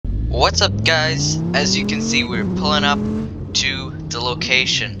What's up, guys? As you can see, we're pulling up to the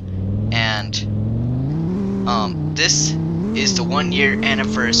location, and this is the 1-year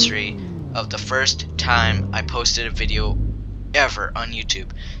anniversary of the first time I posted a video ever on YouTube.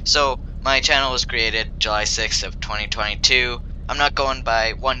 So my channel was created July 6th of 2022. I'm not going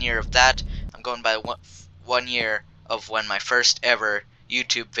by 1 year of that. I'm going by one year of when my first ever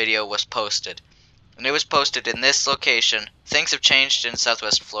YouTube video was posted. And it was posted in this location. Things have changed in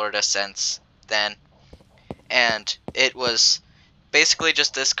Southwest Florida since then. And it was basically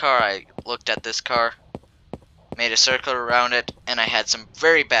just this car. I looked at this car, made a circle around it, and I had some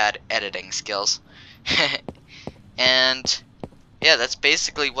very bad editing skills. And yeah, that's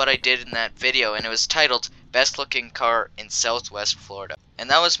basically what I did in that video, and it was titled Best Looking Car in Southwest Florida.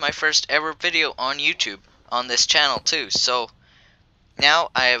 And that was my first ever video on YouTube on this channel too. So now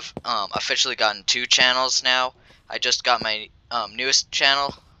I have officially gotten 2 channels now. I just got my newest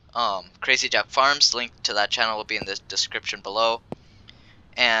channel, Crazy Jack Farms. Link to that channel will be in the description below.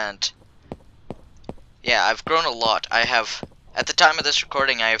 And yeah, I've grown a lot. I have, at the time of this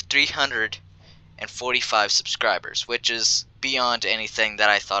recording, I have 345 subscribers, which is beyond anything that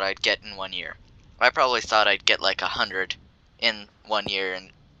I thought I'd get in 1 year. I probably thought I'd get like 100 in 1 year, and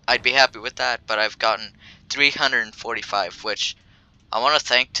I'd be happy with that, but I've gotten 345, which I want to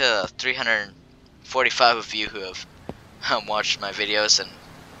thank to 345 of you who have watched my videos and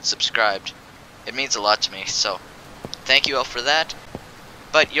subscribed. It means a lot to me, so thank you all for that.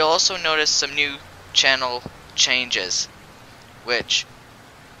 But you'll also notice some new channel changes, which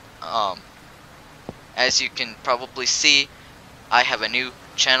as you can probably see, I have a new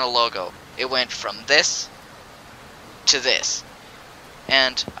channel logo. It went from this to this,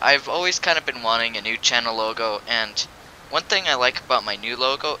 and I've always kind of been wanting a new channel logo. And one thing I like about my new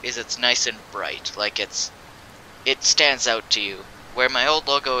logo is it's nice and bright, like it stands out to you. Where my old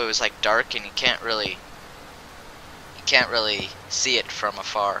logo, it was like dark and you can't really see it from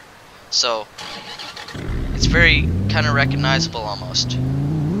afar. So it's very kind of recognizable almost.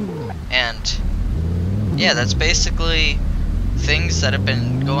 And yeah, that's basically things that have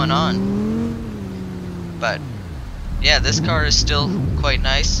been going on. But yeah, this car is still quite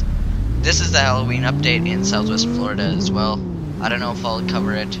nice. This is the Halloween update in Southwest Florida as well. I don't know if I'll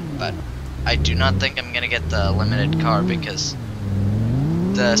cover it, but I do not think I'm gonna get the limited car because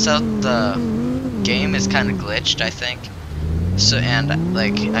the game is kind of glitched, I think. So, and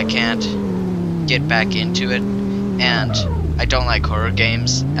like I can't get back into it, and I don't like horror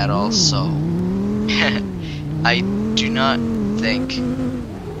games at all, so I do not think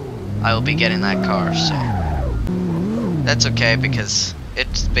I will be getting that car. So that's okay, because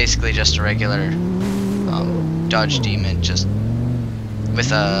it's basically just a regular Dodge Demon, just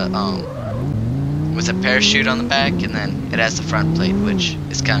with a parachute on the back, and then it has the front plate, which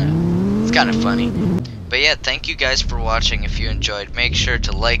is kind of funny. But yeah, thank you guys for watching. If you enjoyed, make sure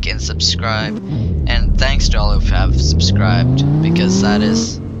to like and subscribe. And thanks to all who have subscribed, because that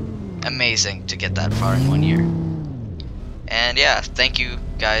is amazing to get that far in 1 year. And yeah, thank you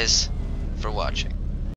guys for watching.